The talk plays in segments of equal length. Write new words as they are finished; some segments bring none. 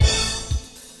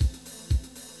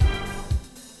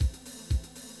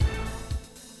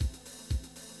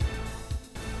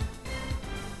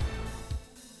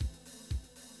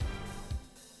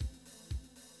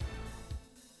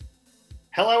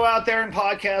Hello out there in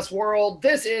podcast world.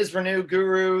 This is Renew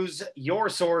Gurus, your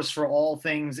source for all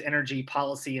things energy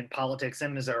policy and politics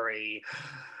in Missouri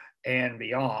and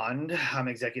beyond. I'm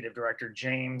Executive Director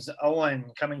James Owen,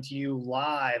 coming to you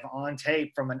live on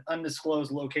tape from an undisclosed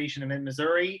location in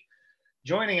mid-Missouri.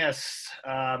 Joining us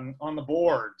on the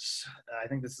boards, I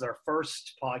think this is our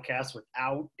first podcast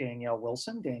without Danielle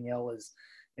Wilson. Danielle is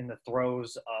in the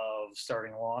throes of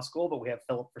starting law school, but we have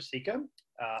Philip Forsica.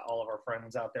 All of our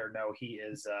friends out there know he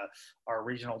is our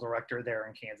regional director there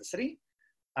in Kansas City.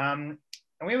 And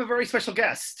we have a very special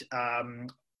guest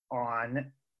on.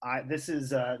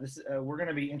 We're going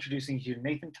to be introducing you to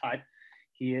Nathan Tutt.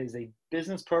 He is a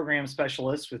business program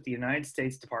specialist with the United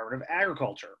States Department of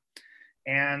Agriculture.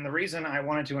 And the reason I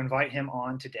wanted to invite him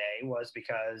on today was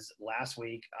because last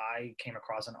week I came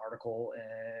across an article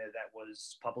that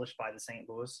was published by the St.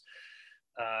 Louis,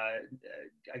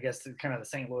 I guess kind of the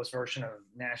St. Louis version of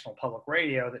National Public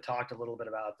Radio, that talked a little bit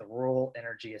about the Rural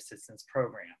Energy Assistance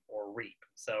Program, or REAP.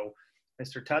 So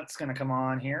Mr. Tutt's going to come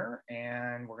on here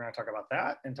and we're going to talk about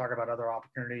that and talk about other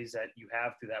opportunities that you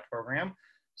have through that program.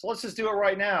 So let's just do it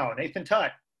right now. Nathan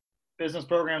Tutt, Business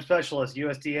Program Specialist,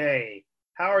 USDA.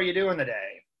 How are you doing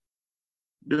today?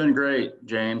 Doing great,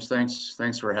 James.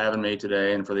 Thanks for having me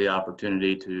today and for the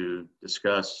opportunity to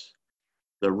discuss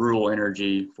the Rural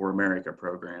Energy for America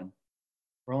program.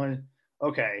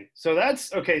 Okay, so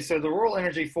So the Rural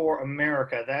Energy for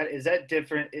America, is that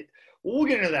different? We'll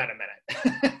get into that in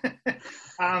a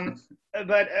minute.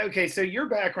 But okay, so your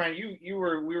background, we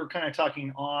were kind of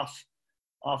talking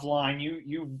offline.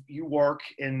 You work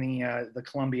in the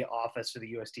Columbia office for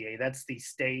the USDA. That's the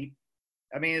state.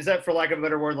 I mean, is that, for lack of a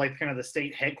better word, like kind of the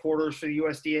state headquarters for the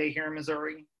USDA here in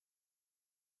Missouri?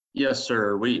 Yes,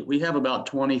 sir. We have about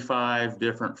 25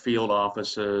 different field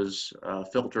offices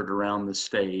filtered around the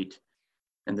state.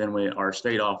 And then our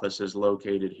state office is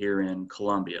located here in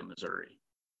Columbia, Missouri.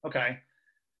 Okay.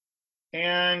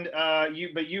 And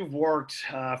you've worked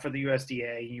for the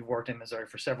USDA. You've worked in Missouri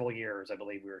for several years, I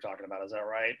believe we were talking about. Is that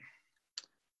right?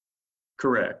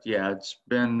 Correct. Yeah, it's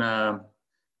been,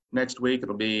 next week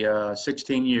it'll be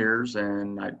 16 years.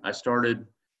 And I started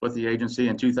with the agency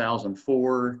in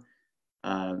 2004.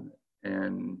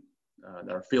 And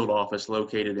our field office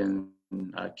located in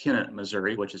Kennett,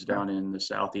 Missouri, which is down in the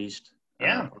southeast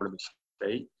part of the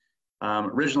state.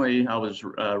 Originally, I was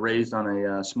raised on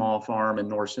a small farm in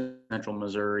north central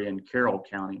Missouri in Carroll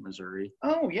County, Missouri.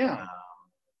 Oh, yeah.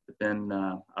 But then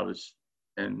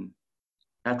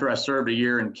after I served a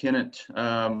year in Kennett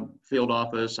field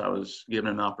office, I was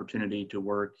given an opportunity to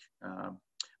work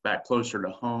back closer to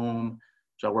home.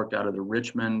 So I worked out of the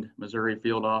Richmond, Missouri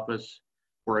field office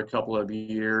for a couple of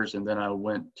years, and then I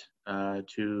went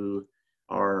to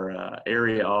our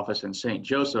area office in St.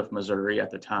 Joseph, Missouri at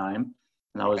the time,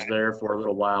 and I was there for a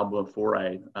little while before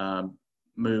I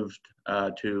moved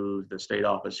to the state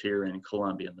office here in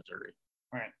Columbia, Missouri.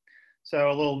 All right.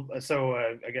 So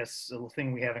I guess the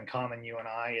thing we have in common, you and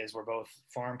I, is we're both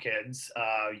farm kids.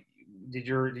 Did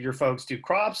your folks do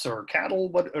crops or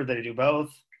cattle? Or did they do both?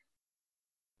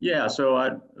 Yeah, so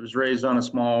I was raised on a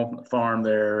small farm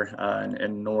there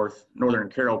in northern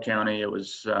Carroll County. It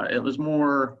was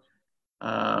more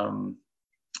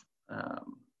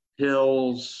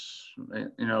hills,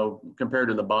 compared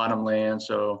to the bottomland.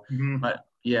 So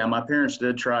my parents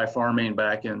did try farming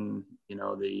back in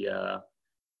the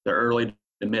early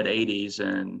to mid '80s,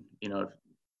 and if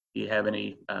you have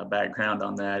any background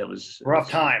on that, it was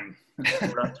rough time.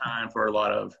 Rough time for a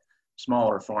lot of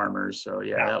smaller farmers. So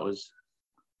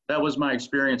that was my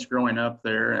experience growing up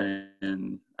there,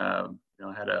 and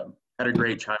had a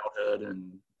great childhood,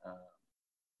 and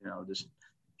just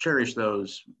cherish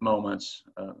those moments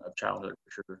of childhood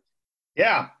for sure.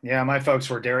 Yeah. My folks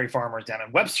were dairy farmers down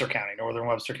in Webster County, northern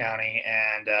Webster County,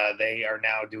 and they are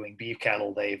now doing beef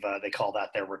cattle. They call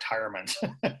that their retirement.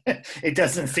 It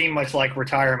doesn't seem much like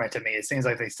retirement to me. It seems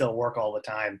like they still work all the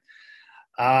time.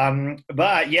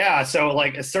 But yeah, so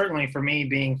certainly for me,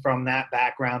 being from that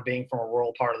background, being from a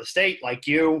rural part of the state like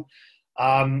you,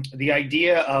 the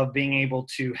idea of being able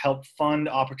to help fund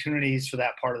opportunities for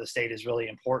that part of the state is really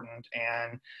important.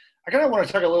 And I kind of want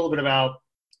to talk a little bit about,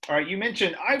 all right, you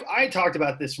mentioned, I talked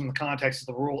about this from the context of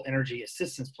the Rural Energy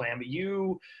Assistance Plan, but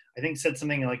you, I think, said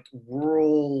something like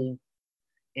Rural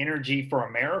Energy for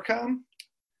America.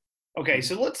 Okay,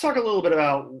 so let's talk a little bit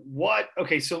about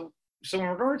so in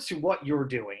regards to what you're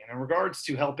doing, and in regards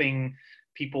to helping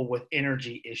people with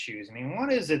energy issues, I mean,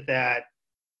 what is it that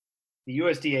the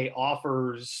USDA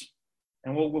offers?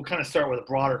 And we'll kind of start with a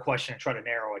broader question and try to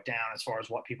narrow it down as far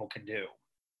as what people can do.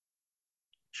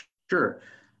 Sure.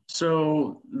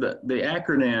 So the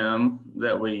acronym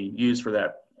that we use for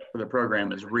that for the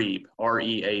program is REAP,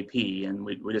 R-E-A-P, and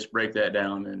we just break that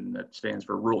down, and that stands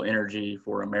for Rural Energy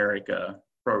for America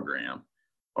program,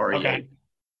 Okay. REAP.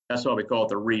 That's why we call it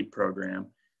the REAP program.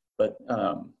 But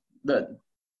the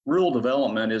rural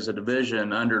development is a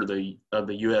division under the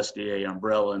USDA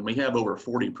umbrella, and we have over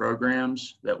 40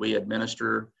 programs that we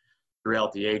administer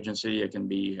throughout the agency. It can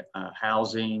be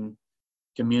housing,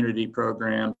 community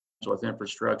programs with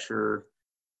infrastructure,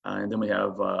 and then we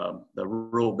have the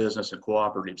Rural Business and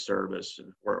Cooperative Service,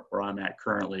 where I'm at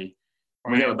currently.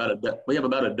 Right. We have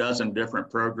about a dozen different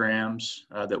programs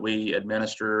that we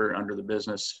administer under the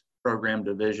Business Program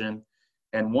Division,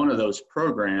 and one of those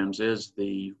programs is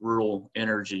the Rural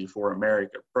Energy for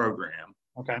America program.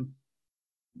 Okay.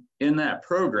 In that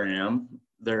program,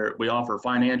 we offer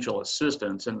financial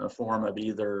assistance in the form of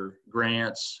either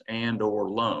grants and/or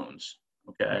loans.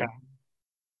 Okay.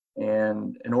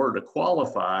 And in order to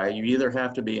qualify, you either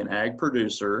have to be an ag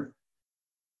producer,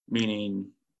 meaning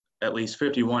at least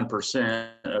 51%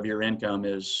 of your income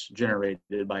is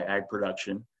generated by ag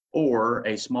production, or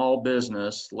a small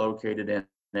business located in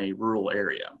a rural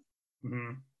area.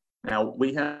 Mm-hmm. Now,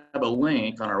 we have a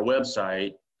link on our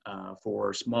website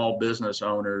for small business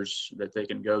owners that they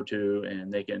can go to,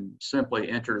 and they can simply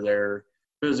enter their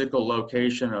physical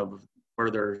location of where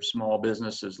their small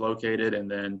business is located, and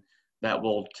then that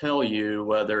will tell you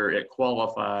whether it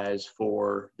qualifies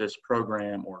for this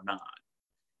program or not.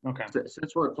 Okay.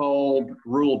 Since we're called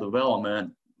rural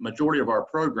development, majority of our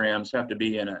programs have to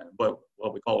be in what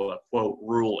we call a, quote,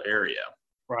 rural area.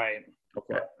 Right.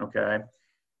 Okay.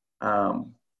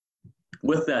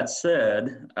 With that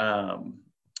said,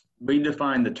 we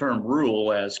define the term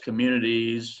rural as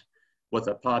communities with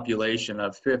a population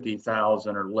of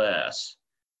 50,000 or less.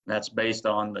 That's based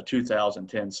on the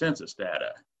 2010 census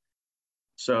data.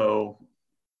 So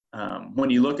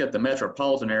when you look at the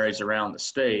metropolitan areas around the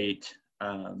state,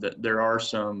 there are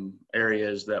some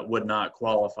areas that would not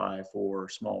qualify for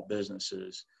small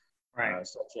businesses, right.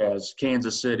 Such as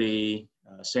Kansas City,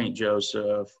 St.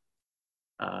 Joseph,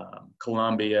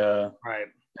 Columbia, right.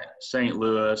 St.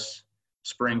 Louis,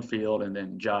 Springfield, and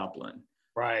then Joplin.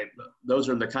 Right. Those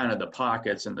are the kind of the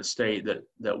pockets in the state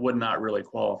that would not really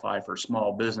qualify for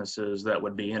small businesses that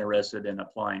would be interested in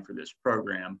applying for this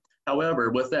program. However,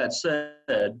 with that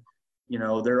said, you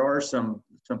know, there are some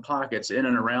pockets in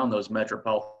and around those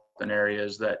metropolitan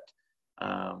areas that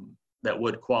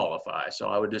would qualify. So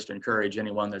I would just encourage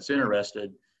anyone that's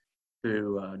interested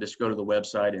to just go to the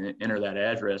website and enter that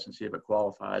address and see if it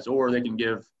qualifies, or they can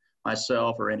give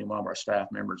myself or any one of our staff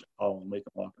members a call, and we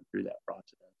can walk them through that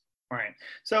process. Right.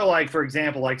 So, like, for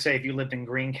example, like, say if you lived in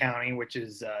Greene County, which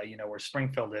is, where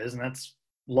Springfield is, and that's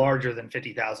larger than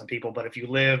 50,000 people. But if you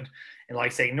lived in,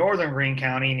 like, say, northern Greene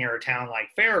County near a town like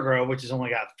Fairgrove, which has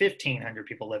only got 1,500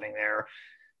 people living there,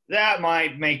 that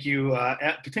might make you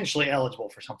potentially eligible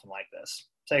for something like this.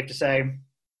 Safe to say?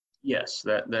 Yes,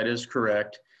 that is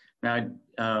correct. Now,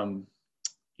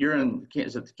 you're in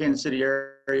the Kansas City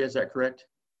area, is that correct?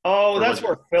 Oh, that's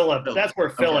where Philip is.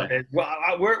 Well,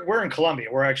 we're in Columbia.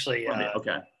 We're actually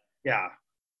okay. Yeah,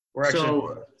 we're actually in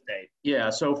the state. Yeah,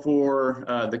 so for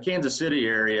the Kansas City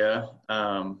area,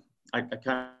 I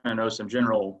kind of know some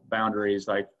general boundaries.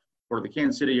 Like for the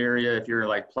Kansas City area, if you're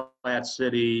like Platte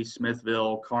City,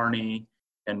 Smithville, Kearney,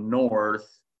 and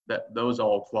North, those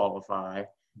all qualify.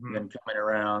 Mm-hmm. Then coming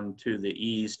around to the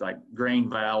east, like Grain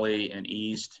Valley and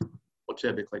east will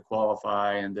typically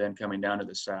qualify, and then coming down to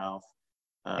the south.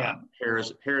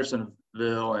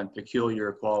 Harrisonville and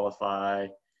Peculiar qualify.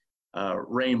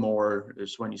 Raymore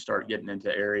is when you start getting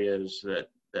into areas that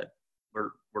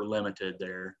we're limited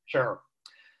there. Sure.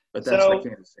 But that's the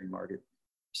Kansas City market.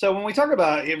 So when we talk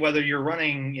about it, whether you're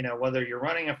running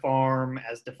a farm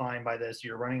as defined by this,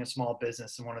 you're running a small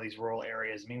business in one of these rural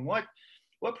areas. I mean, what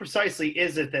precisely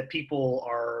is it that people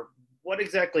are, what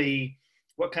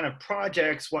kind of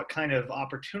projects, what kind of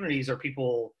opportunities are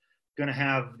people going to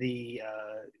have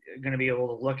going to be able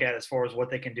to look at as far as what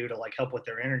they can do to, like, help with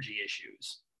their energy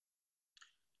issues?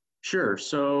 Sure.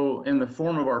 So in the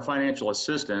form of our financial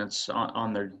assistance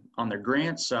on the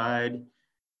grant side,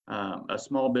 a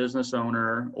small business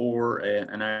owner or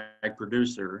an ag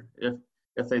producer,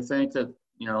 if they think that,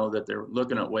 that they're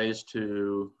looking at ways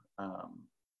to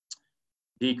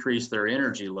decrease their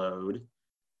energy load,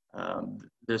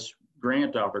 this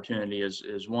grant opportunity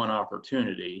is one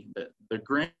opportunity. The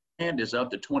grant is up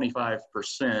to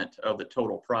 25% of the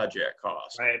total project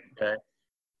cost. Right. Okay.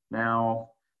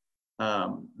 Now,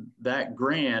 that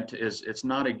grant it's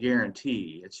not a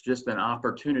guarantee. It's just an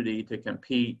opportunity to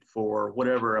compete for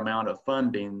whatever amount of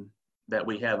funding that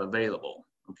we have available.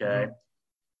 Okay.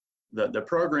 Mm-hmm. The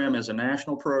program is a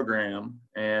national program,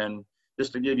 and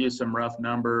just to give you some rough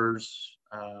numbers,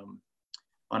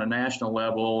 on a national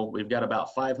level, we've got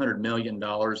about $500 million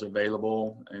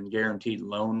available in guaranteed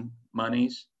loan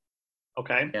monies.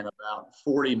 Okay. And about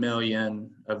 40 million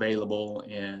available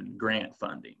in grant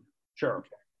funding. Sure. Okay.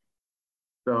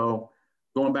 So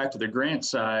going back to the grant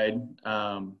side,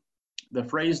 the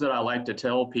phrase that I like to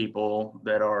tell people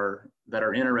that are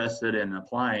interested in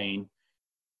applying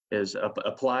is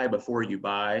apply before you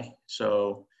buy.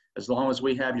 So as long as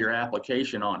we have your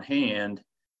application on hand,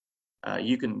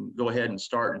 you can go ahead and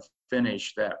start and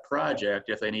finish that project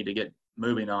if they need to get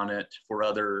moving on it for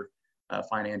other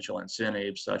financial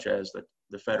incentives, such as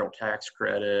the federal tax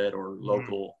credit or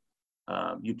local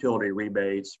utility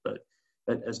rebates. But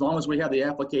as long as we have the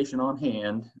application on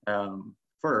hand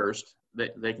first,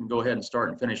 they can go ahead and start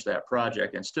and finish that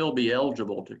project and still be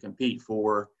eligible to compete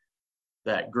for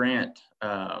that grant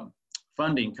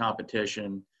funding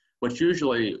competition, which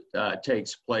usually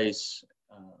takes place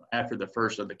after the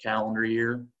first of the calendar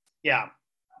year. Yeah.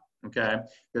 Okay.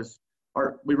 Because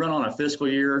we run on a fiscal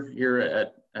year here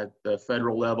at the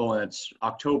federal level, and it's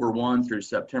October 1 through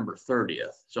September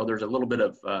 30th. So there's a little bit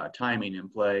of timing in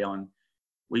play on,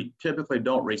 we typically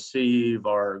don't receive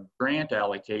our grant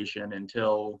allocation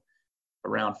until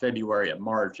around February and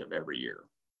March of every year.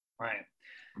 Right.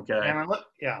 Okay.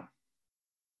 Yeah.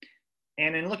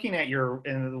 And in looking at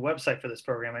the website for this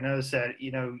program, I noticed that,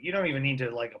 you don't even need to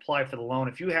like apply for the loan.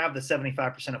 If you have the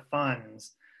 75% of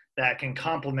funds that can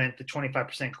complement the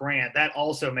 25% grant, that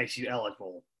also makes you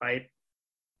eligible, right?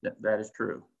 That is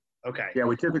true. Okay. Yeah,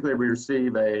 we typically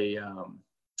receive a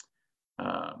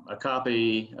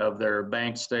copy of their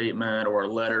bank statement or a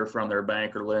letter from their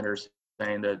bank or lender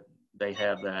saying that they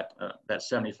have that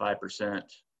 75%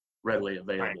 readily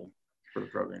available for the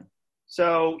program.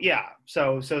 So yeah,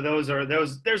 so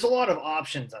there's a lot of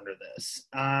options under this.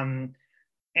 And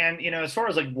as far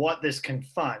as like what this can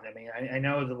fund, I mean, I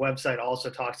know the website also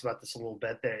talks about this a little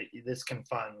bit, that this can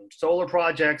fund solar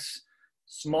projects,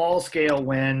 small scale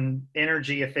wind,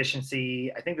 energy efficiency.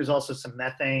 I think there's also some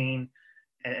methane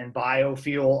and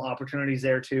biofuel opportunities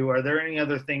there too. Are there any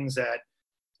other things that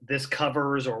this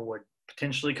covers or would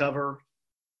potentially cover?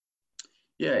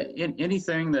 Yeah,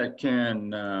 anything that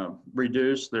can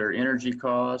reduce their energy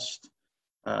cost.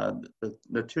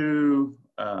 The two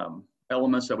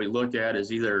elements that we look at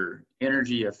is either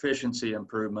energy efficiency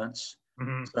improvements,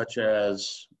 such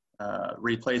as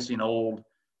replacing old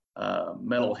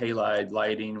metal halide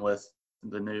lighting with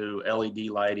the new LED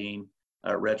lighting,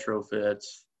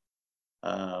 retrofits,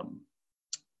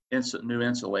 new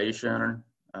insulation,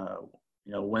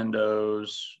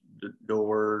 windows,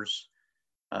 doors.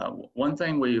 One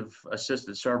thing we've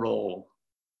assisted several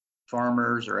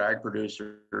farmers or ag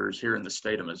producers here in the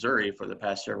state of Missouri for the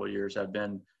past several years have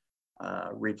been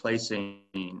replacing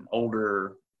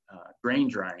older grain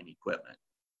drying equipment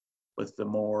with the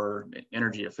more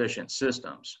energy efficient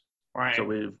systems. Right. So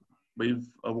we've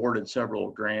awarded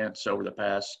several grants over the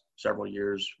past several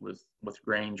years with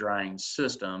grain drying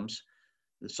systems.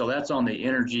 So that's on the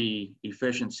energy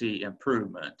efficiency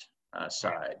improvement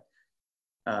side.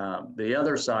 The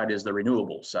other side is the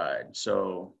renewable side.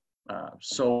 So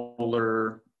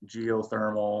solar,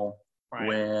 geothermal,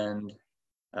 wind,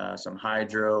 some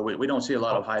hydro. We don't see a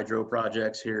lot of hydro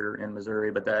projects here in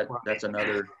Missouri, but that's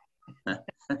another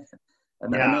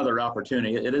another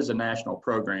opportunity. It is a national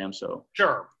program, so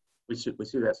sure, we see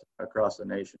that across the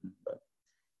nation. But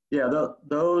yeah,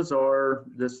 those are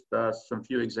just some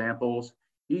few examples.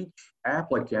 Each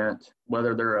applicant,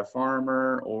 whether they're a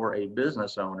farmer or a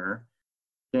business owner,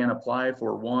 can apply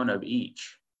for one of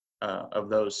each of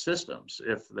those systems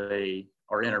if they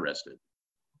are interested.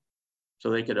 So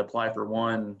they could apply for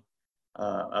one,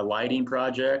 a lighting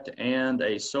project and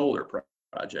a solar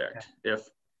project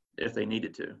if they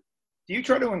needed to. Do you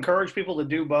try to encourage people to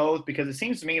do both? Because it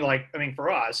seems to me like, I mean, for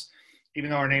us, even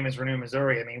though our name is Renew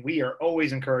Missouri, I mean, we are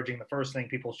always encouraging the first thing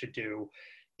people should do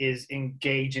is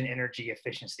engage in energy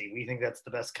efficiency. We think that's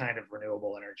the best kind of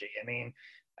renewable energy. I mean,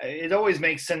 it always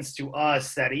makes sense to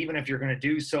us that even if you're going to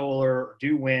do solar or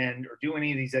do wind or do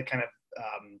any of these kind of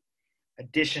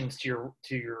additions to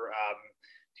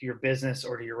your business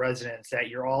or to your residence, that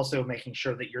you're also making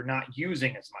sure that you're not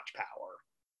using as much power.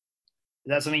 Is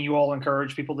that something you all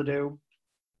encourage people to do?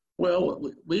 Well,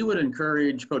 we would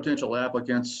encourage potential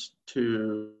applicants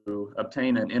to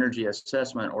obtain an energy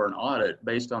assessment or an audit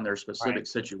based on their specific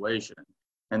situation.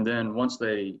 And then once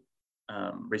they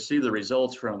receive the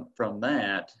results from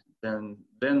that, then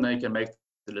they can make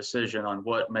the decision on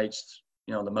what makes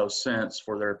the most sense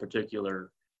for their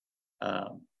particular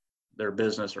their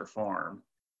business or farm.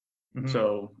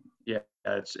 So yeah,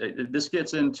 this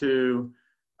gets into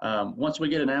Once we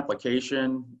get an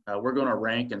application, we're going to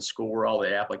rank and score all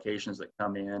the applications that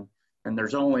come in. And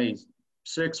there's only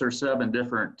 6 or 7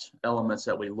 different elements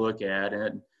that we look at.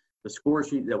 And the score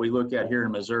sheet that we look at here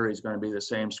in Missouri is going to be the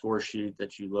same score sheet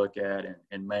that you look at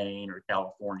in Maine or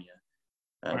California.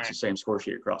 Right. It's the same score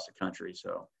sheet across the country.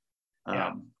 So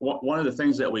Yeah. one of the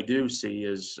things that we do see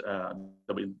is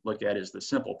that we look at is the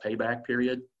simple payback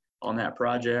period on that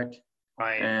project.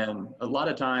 Right. And a lot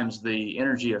of times the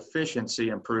energy efficiency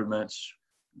improvements,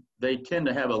 they tend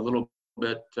to have a little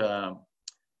bit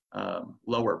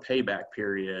lower payback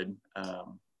period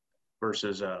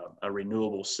versus a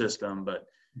renewable system. But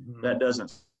that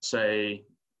doesn't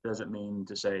mean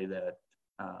to say that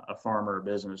a farmer or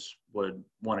business would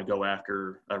want to go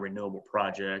after a renewable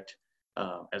project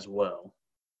as well.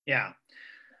 Yeah.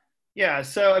 Yeah.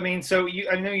 So, I mean,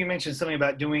 I know you mentioned something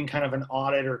about doing kind of an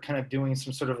audit or kind of doing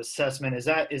some sort of assessment. Is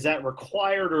that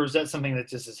required, or is that something that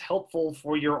just is helpful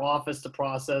for your office to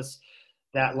process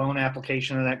that loan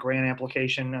application or that grant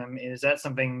application? Is that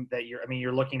something that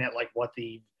you're looking at, like what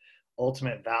the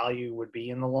ultimate value would be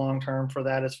in the long term for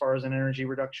that as far as an energy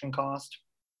reduction cost?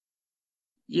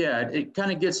 Yeah, it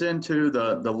kind of gets into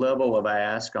the level of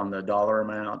ask on the dollar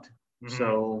amount. Mm-hmm.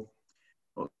 So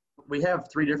we have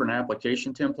 3 different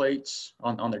application templates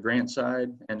on the grant side,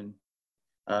 and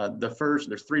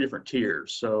there's 3 different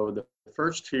tiers. So the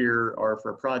first tier are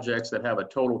for projects that have a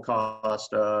total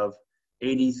cost of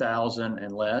 $80,000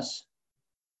 and less.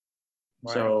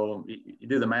 Right. So you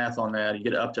do the math on that, you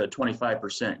get up to a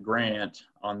 25% grant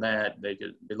on that. They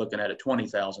could be looking at a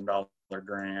 $20,000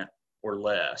 grant or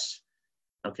less,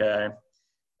 okay,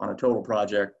 on a total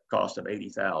project cost of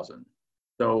 $80,000.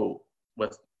 So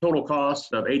with total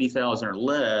cost of $80,000 or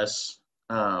less,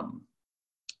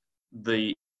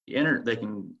 they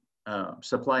can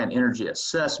supply an energy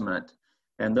assessment,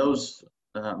 and those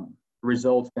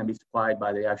results can be supplied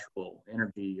by the actual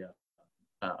energy,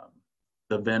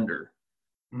 the vendor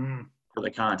for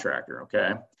the contractor.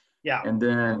 Okay. Yeah. And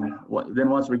then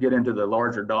once we get into the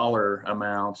larger dollar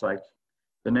amounts, like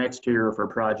the next tier for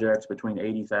projects between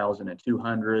 80,000 and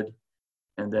 200,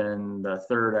 and then the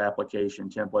third application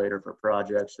template are for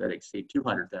projects that exceed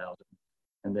 200,000.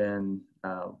 And then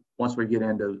once we get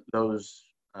into those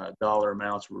dollar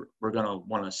amounts, we're going to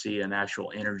want to see an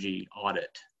actual energy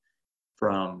audit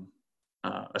from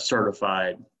a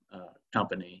certified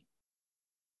company.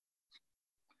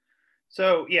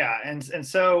 So yeah, and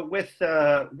so with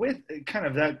kind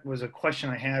of, that was a question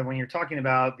I had when you're talking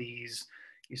about these.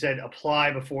 You said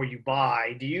apply before you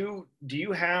buy. Do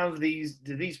you have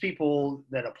do these people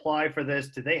that apply for this,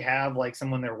 do they have like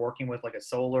someone they're working with, like a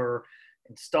solar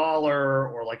installer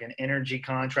or like an energy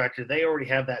contractor? Do they already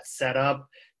have that set up?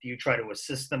 Do you try to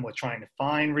assist them with trying to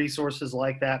find resources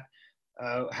like that?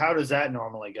 How does that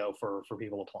normally go for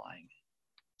people applying?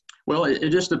 Well, it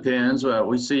just depends.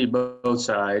 We see both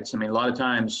sides. I mean, a lot of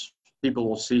times people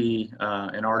will see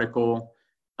an article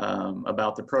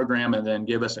about the program and then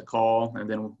give us a call, and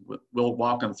then we'll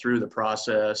walk them through the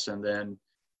process, and then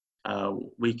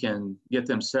we can get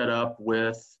them set up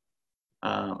with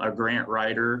a grant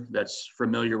writer that's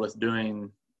familiar with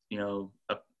doing,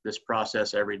 this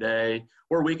process every day,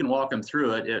 or we can walk them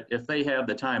through it if they have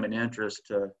the time and interest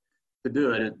to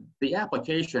do it. The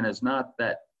application is not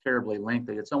that terribly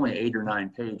lengthy. It's only 8 or 9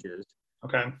 pages.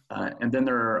 Okay. And then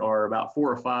there are about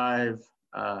 4 or 5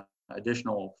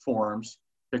 additional forms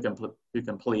to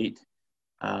complete.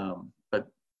 But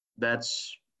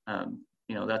that's,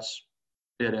 that's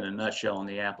it in a nutshell in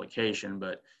the application.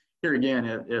 But here again,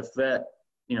 if that,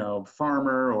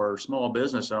 farmer or small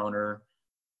business owner,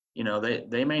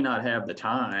 they may not have the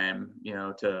time,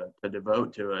 to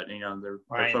devote to it.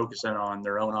 They're focusing on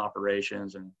their own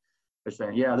operations, and they're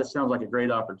saying, yeah, this sounds like a great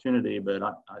opportunity, but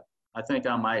I think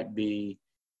I might be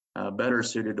better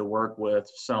suited to work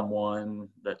with someone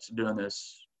that's doing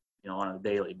this, on a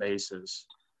daily basis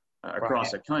across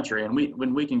the country. And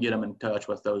when we can get them in touch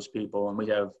with those people, and we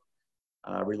have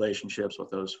relationships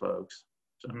with those folks.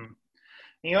 So. Mm-hmm.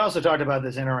 You also talked about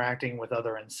this interacting with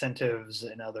other incentives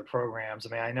and other programs. I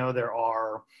mean, I know there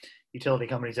are utility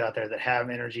companies out there that have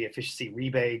energy efficiency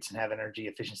rebates and have energy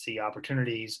efficiency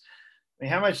opportunities. I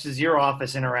mean, how much does your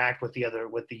office interact with the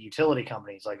utility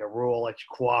companies, like a rural electric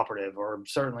cooperative, or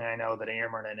certainly I know that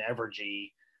Ameren and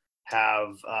Evergy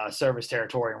have service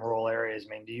territory in rural areas?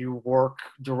 I mean, do you work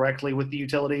directly with the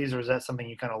utilities, or is that something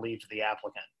you kind of leave to the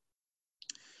applicant?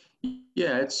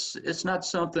 Yeah, it's not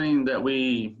something that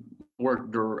we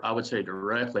work, I would say,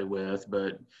 directly with,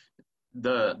 but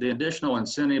the additional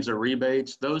incentives or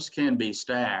rebates, those can be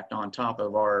stacked on top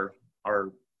of our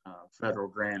federal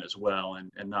grant as well,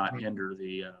 and not hinder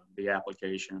the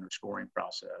application or scoring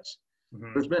process.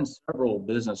 there's been several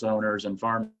business owners and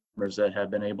farmers that have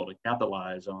been able to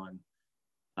capitalize on,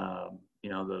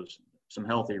 those some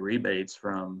healthy rebates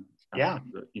from the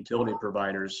utility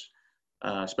providers,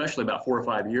 especially about 4 or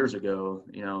 5 years ago.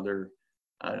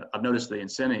 I've noticed the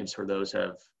incentives for those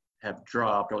have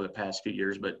dropped over the past few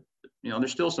years, but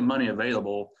there's still some money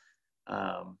available.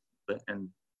 And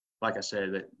like I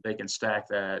said, that they can stack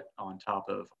that on top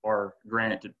of our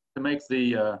grant to make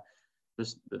the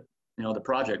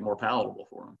project more palatable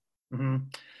for them. Mm-hmm.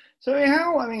 So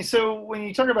when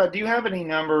you talk about, do you have any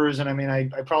numbers? And I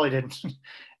probably didn't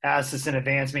ask this in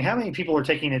advance. How many people are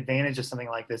taking advantage of something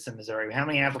like this in Missouri? How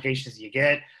many applications do you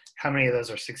get? How many of those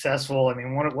are successful? What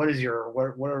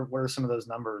are some of those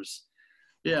numbers?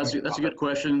 Yeah, that's a good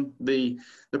question. The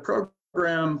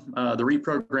program, the REAP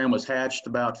program was hatched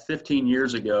about 15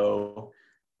 years ago.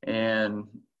 And,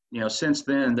 since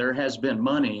then there has been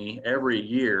money every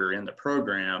year in the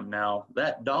program. Now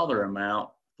that dollar amount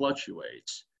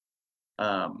fluctuates.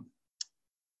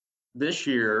 This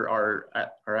year, our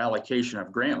allocation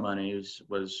of grant monies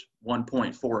was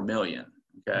 $1.4 million.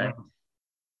 Okay. Mm-hmm.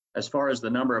 As far as the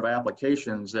number of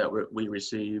applications that we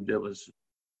received, it was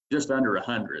just under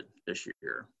 100 this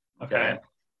year. Okay.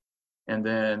 And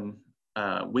then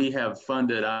we have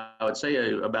funded, I would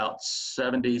say, about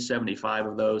 75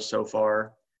 of those so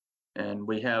far. And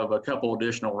we have a couple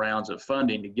additional rounds of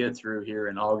funding to get through here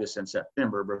in August and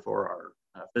September before our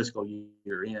fiscal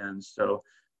year ends. So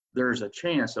there's a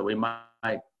chance that we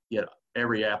might get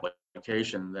every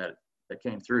application that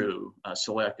came through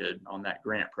selected on that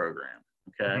grant program.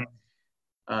 Okay.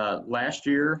 Mm-hmm. Last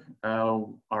year,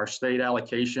 our state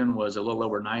allocation was a little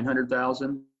over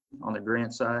 900,000 on the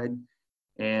grant side,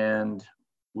 and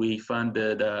we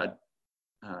funded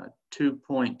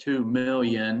 2.2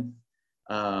 million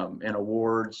in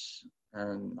awards,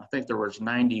 and I think there was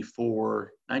 93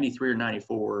 or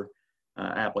 94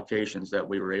 applications that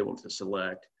we were able to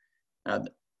select.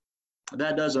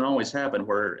 That doesn't always happen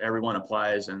where everyone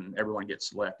applies and everyone gets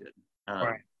selected.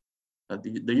 Right.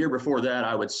 The year before that,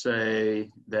 I would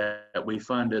say that we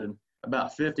funded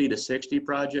about 50 to 60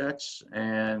 projects,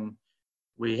 and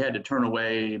we had to turn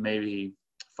away maybe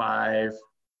 5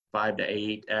 to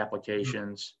 8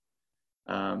 applications.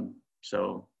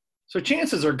 So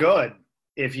chances are good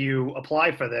if you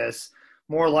apply for this,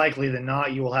 more likely than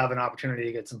not, you will have an opportunity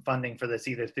to get some funding for this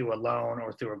either through a loan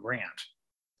or through a grant.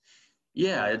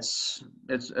 Yeah, it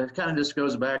kind of just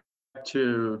goes back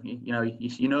to,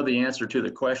 the answer to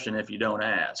the question if you don't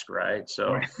ask, right?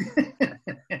 So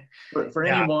for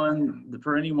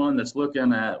anyone that's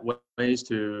looking at ways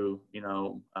to,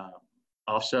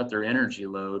 offset their energy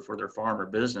load for their farm or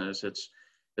business, it's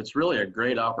really a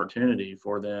great opportunity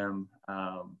for them,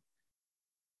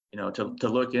 to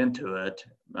look into it.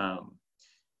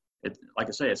 Like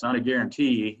I say, it's not a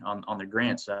guarantee on the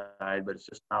grant side, but it's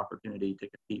just an opportunity to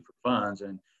compete for funds.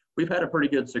 And we've had a pretty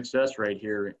good success rate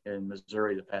here in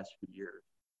Missouri the past few years.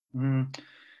 Mm-hmm.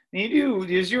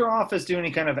 Does your office do any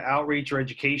kind of outreach or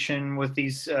education with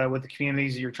these, with the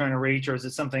communities that you're trying to reach, or is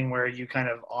it something where you kind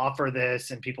of offer this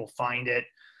and people find it,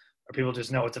 or people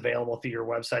just know it's available through your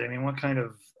website?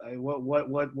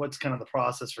 What's kind of the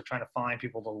process for trying to find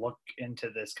people to look into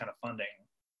this kind of funding?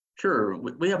 Sure.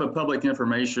 We have a public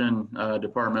information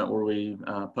department where we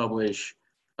publish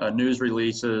news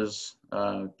releases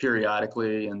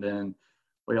periodically, and then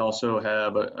we also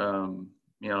have a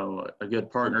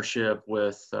good partnership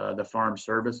with the Farm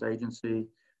Service Agency,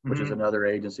 which is another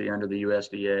agency under the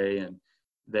USDA, and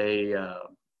they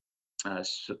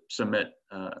submit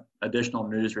additional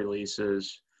news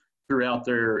releases throughout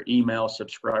their email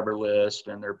subscriber list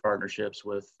and their partnerships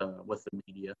with the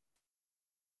media.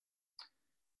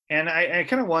 And I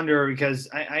kind of wonder, because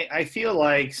I feel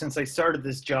like since I started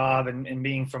this job and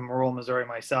being from rural Missouri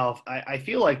myself, I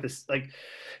feel like this, like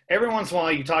every once in a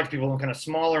while you talk to people in kind of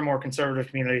smaller, more conservative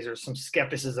communities, there's some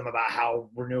skepticism about how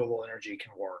renewable energy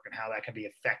can work and how that can be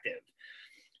effective.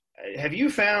 Have you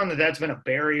found that that's been a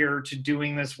barrier to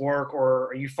doing this work, or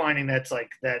are you finding that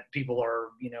people are,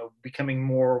 becoming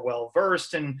more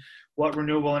well-versed in what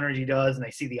renewable energy does and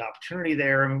they see the opportunity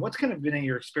there? What's kind of been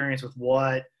your experience with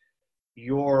what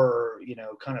your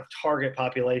kind of target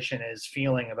population is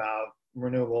feeling about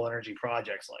renewable energy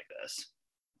projects like this?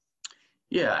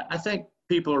 Yeah, I think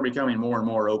people are becoming more and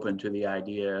more open to the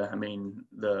idea.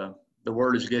 The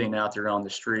word is getting out there on the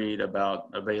street about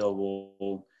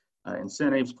available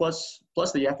incentives, plus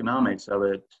the economics of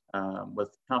it.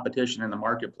 With competition in the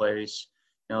marketplace,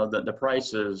 the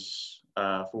prices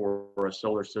for a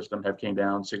solar system have came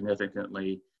down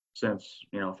significantly since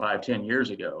 5-10 years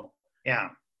ago. Yeah.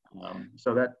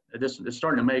 So that it's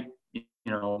starting to make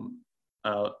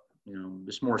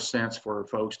just more sense for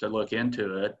folks to look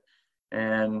into it.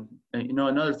 And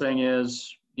another thing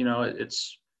is,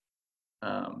 it's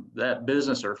that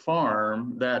business or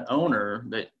farm, that owner,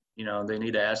 that, they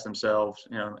need to ask themselves,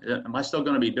 am I still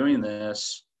going to be doing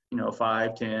this,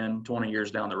 5, 10, 20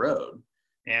 years down the road?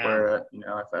 Yeah. Where,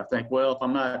 if I think, well, if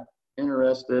I'm not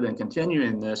interested in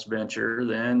continuing this venture,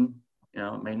 then,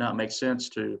 it may not make sense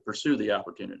to pursue the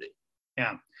opportunity.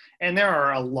 Yeah. And there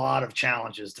are a lot of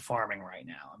challenges to farming right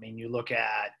now. I mean, you look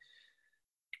at,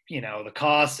 the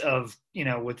cost of,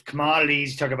 with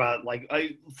commodities, you talk about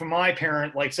from my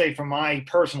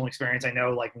personal experience, I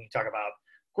know like when you talk about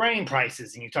grain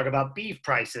prices and you talk about beef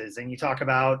prices and you talk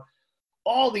about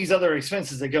all these other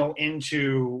expenses that go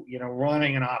into,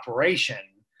 running an operation.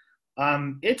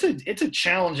 It's a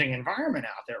challenging environment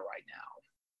out there right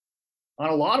now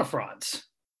on a lot of fronts.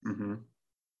 Mm-hmm.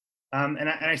 And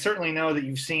I certainly know that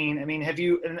you've seen, I mean, have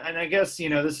you, and I guess,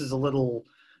 this is a little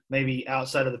maybe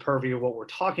outside of the purview of what we're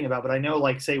talking about, but I know,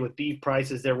 like, say with beef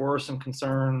prices, there were some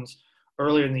concerns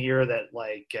earlier in the year that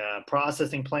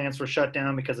processing plants were shut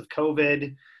down because of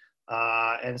COVID.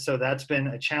 And so that's been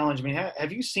a challenge. I mean,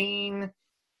 have you seen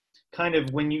kind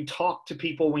of when you talk to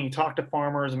people, when you talk to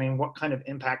farmers, I mean, what kind of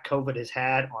impact COVID has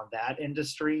had on that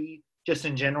industry just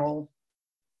in general?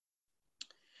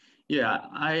 Yeah,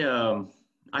 I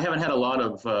haven't had a lot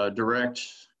of direct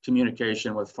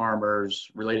communication with farmers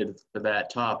related to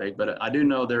that topic, but I do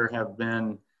know there have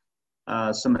been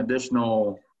some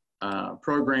additional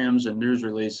programs and news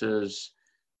releases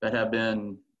that have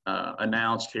been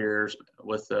announced here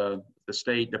with the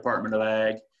State Department of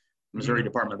Ag. Missouri Mm-hmm.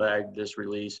 Department of Ag just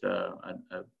released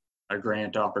a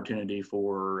grant opportunity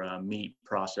for meat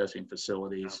processing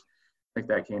facilities. I think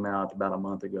that came out about a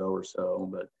month ago or so,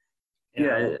 but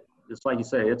yeah, it's like you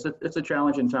say, it's a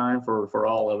challenging time for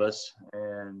all of us,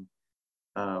 and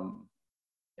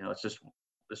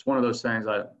it's one of those things.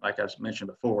 Like I mentioned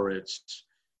before, it's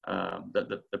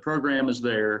the program is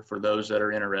there for those that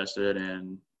are interested,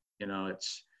 and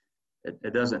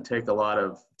it doesn't take a lot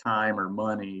of time or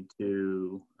money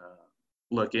to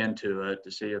look into it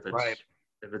to see if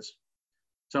it's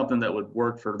something that would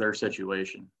work for their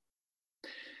situation.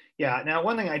 Yeah. Now,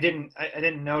 one thing I didn't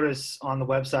notice on the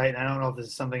website, and I don't know if this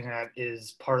is something that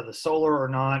is part of the solar or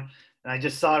not, and I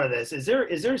just thought of this. Is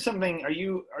there something? Are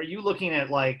you looking at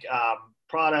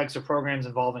products or programs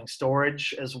involving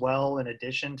storage as well, in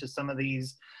addition to some of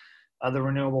these other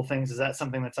renewable things? Is that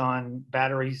something that's on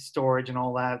battery storage and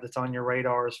all that's on your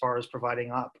radar as far as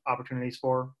providing opportunities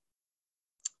for?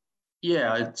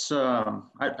 Yeah, it's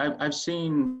I've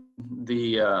seen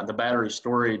the battery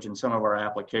storage in some of our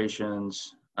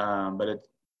applications, but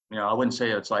I wouldn't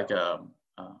say it's like a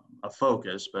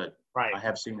focus, but Right. I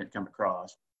have seen it come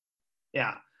across.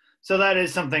 Yeah. So that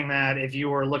is something that if you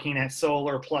were looking at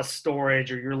solar plus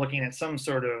storage, or you're looking at some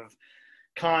sort of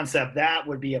concept, that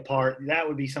would be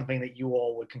something that you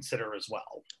all would consider as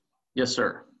well. Yes,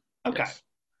 sir. Okay. Yes.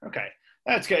 Okay.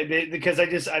 That's good, because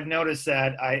I've noticed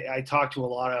that I talk to a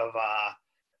lot of, I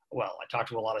talk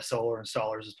to a lot of solar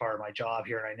installers as part of my job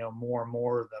here, and I know more and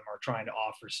more of them are trying to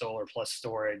offer solar plus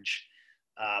storage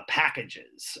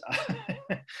packages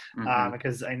Mm-hmm.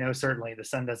 because I know certainly the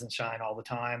sun doesn't shine all the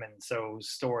time, and so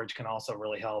storage can also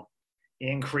really help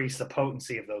increase the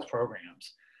potency of those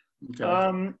programs.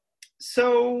 Okay.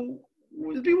 So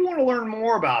if people want to learn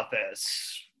more about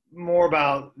this, more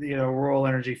about Rural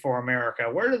Energy for America,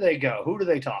 where do they go? Who do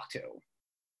they talk to?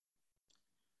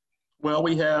 Well,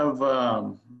 we have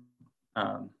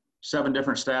 7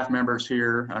 different staff members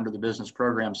here under the business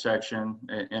program section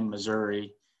in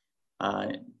Missouri.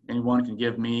 Anyone can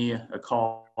give me a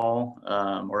call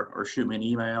or shoot me an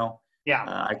email. Yeah.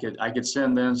 I could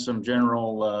send them some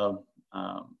general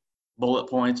bullet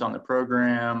points on the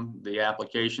program, the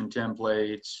application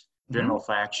templates, general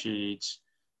fact sheets,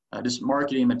 just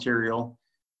marketing material.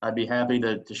 I'd be happy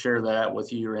to share that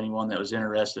with you or anyone that was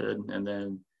interested. And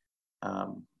then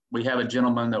we have a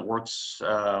gentleman that works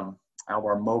out of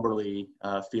our Moberly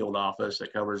field office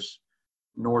that covers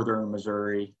northern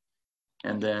Missouri.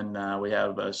 And then we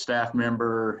have a staff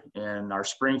member in our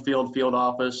Springfield field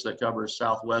office that covers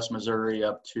southwest Missouri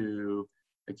up to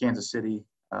the Kansas City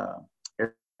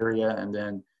area. And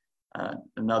then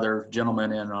another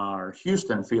gentleman in our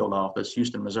Houston field office,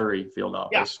 Houston, Missouri field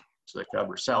office, that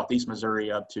covers southeast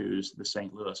Missouri up to the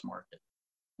St. Louis market.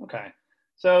 Okay.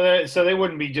 So they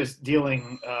wouldn't be just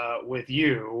dealing with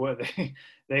you.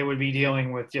 They would be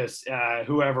dealing with just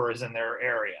whoever is in their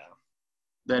area.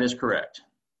 That is correct.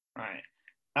 Right.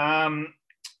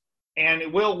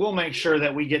 And we'll make sure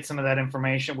that we get some of that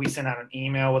information. We send out an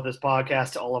email with this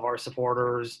podcast to all of our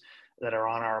supporters that are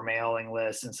on our mailing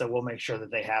list. And so we'll make sure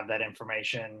that they have that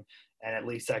information, and at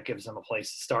least that gives them a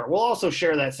place to start. We'll also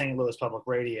share that St. Louis Public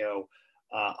Radio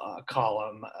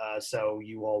column, so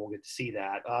you all will get to see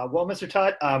that. Well, Mr.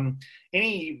 Tutt,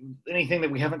 anything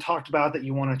that we haven't talked about that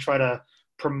you want to try to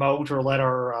promote or let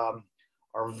our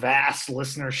vast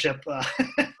listenership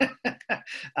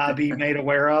be made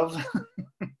aware of?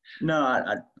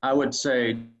 No, I would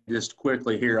say just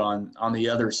quickly here on the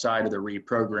other side of the REAP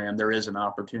program, there is an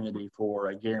opportunity for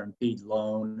a guaranteed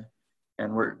loan,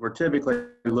 and we're typically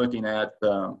looking at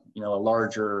a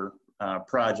larger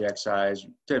project size,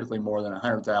 typically more than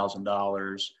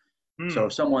 $100,000. So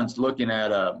if someone's looking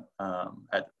at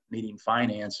at needing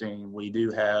financing, we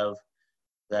do have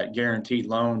that guaranteed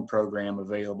loan program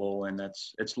available, and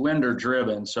it's lender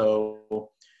driven.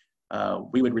 So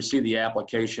we would receive the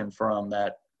application from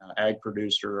that ag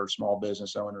producer or small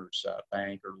business owner's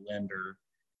bank or lender,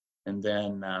 and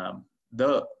then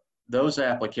those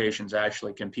applications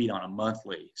actually compete on a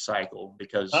monthly cycle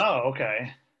because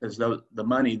the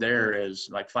money there is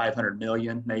like 500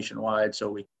 million nationwide.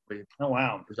 So we oh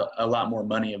wow, there's a lot more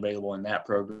money available in that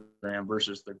program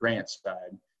versus the grant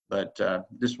side. But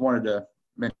just wanted to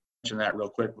mention that real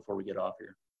quick before we get off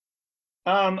here.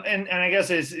 And I guess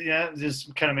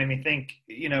just kind of made me think,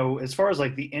 as far as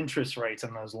like the interest rates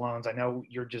on those loans, I know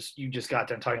you just got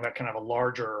done talking about kind of a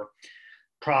larger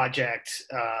project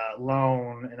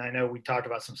loan, and I know we talked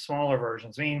about some smaller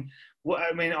versions. How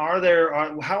are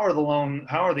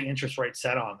the interest rates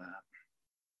set on that?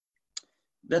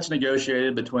 That's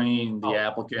negotiated between the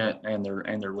applicant and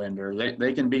their lender.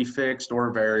 They can be fixed or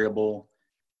variable,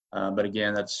 but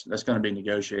again, that's going to be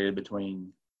negotiated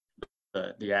between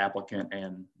the applicant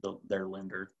and their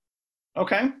lender.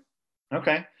 Okay.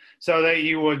 So that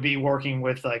you would be working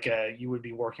with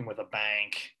a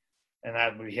bank, and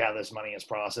that would be how this money is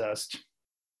processed.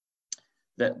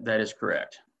 That is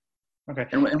correct. Okay.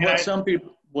 And what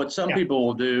some people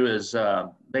will do is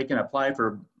they can apply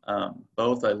for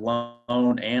both a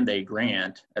loan and a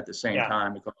grant at the same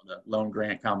time. We call it the loan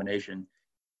grant combination,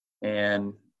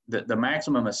 and the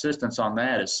maximum assistance on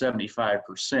that is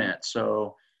 75%.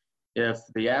 So if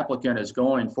the applicant is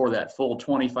going for that full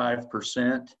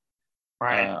 25%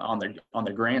 on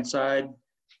the grant side,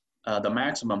 the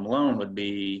maximum loan would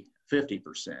be 50%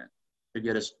 to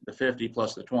get us the 50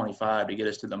 plus the 25 to get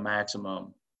us to the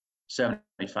maximum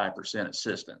 75%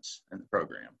 assistance in the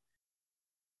program.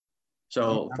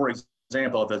 So for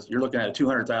example, if you're looking at a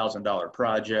 $200,000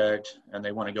 project and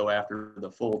they want to go after the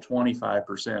full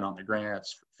 25% on the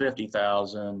grants,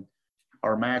 $50,000,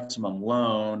 our maximum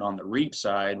loan on the REAP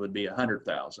side would be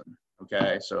 $100,000.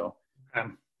 Okay. So,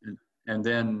 and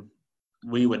then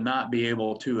we would not be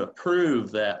able to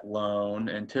approve that loan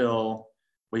until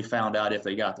we found out if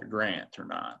they got the grant or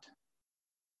not.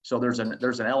 So there's an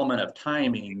element of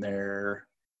timing there.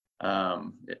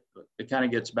 It kind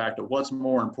of gets back to what's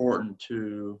more important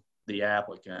to the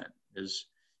applicant. Is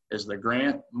the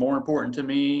grant more important to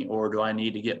me, or do I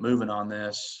need to get moving on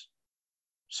this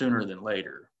sooner than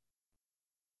later?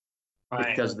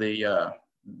 Because the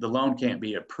loan can't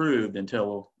be approved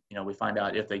until we find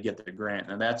out if they get the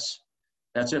grant, and that's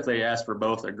if they ask for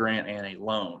both a grant and a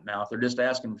loan. Now, if they're just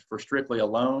asking for strictly a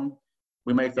loan,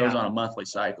 we make those on a monthly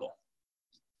cycle.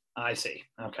 I see.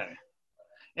 Okay.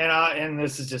 And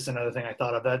this is just another thing I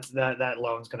thought of. That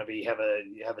loan's going to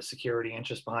have a security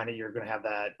interest behind it. You're going to have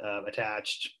that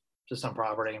attached to some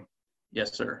property.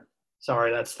 Yes, sir.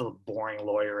 Sorry, that's the boring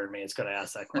lawyer in me. It's going to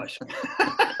ask that question.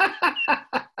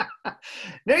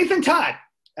 Nathan Tutt,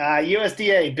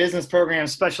 USDA Business Program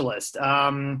Specialist.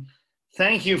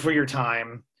 Thank you for your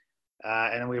time,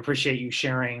 and we appreciate you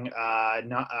sharing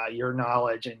your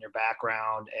knowledge and your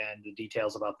background and the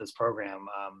details about this program.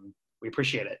 We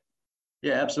appreciate it.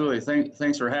 Yeah, absolutely.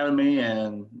 Thanks for having me.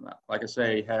 And like I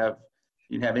say, you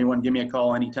can have anyone give me a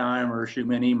call anytime or shoot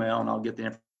me an email, and I'll get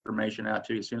the information out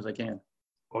to you as soon as I can.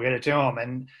 We'll get it to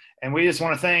them. And we just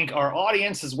want to thank our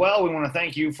audience as well. We want to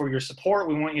thank you for your support.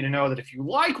 We want you to know that if you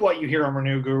like what you hear on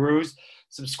Renew Gurus,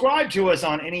 subscribe to us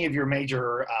on any of your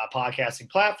major podcasting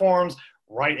platforms.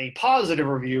 Write a positive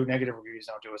review. Negative reviews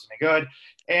don't do us any good.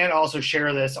 And also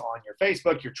share this on your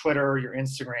Facebook, your Twitter, your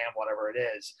Instagram, whatever it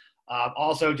is.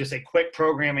 Also, just a quick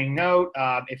programming note.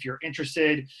 If you're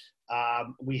interested,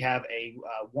 we have a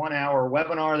 1-hour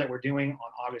webinar that we're doing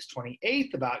on August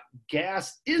 28th about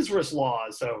gas ISRIS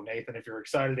laws. So Nathan, if you're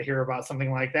excited to hear about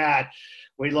something like that,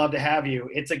 we'd love to have you.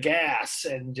 It's a gas,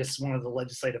 and just one of the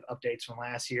legislative updates from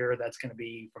last year. That's going to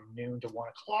be from noon to 1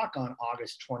 o'clock on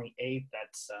August 28th.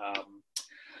 That's,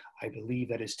 I believe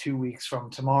that is 2 weeks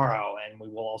from tomorrow. And we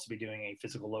will also be doing a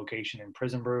physical location in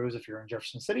Prison Brews if you're in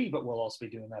Jefferson City, but we'll also be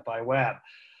doing that by web.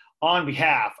 On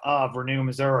behalf of Renew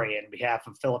Missouri and behalf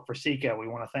of Philip Versica, we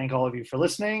want to thank all of you for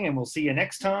listening, and we'll see you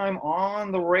next time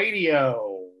on the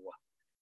radio.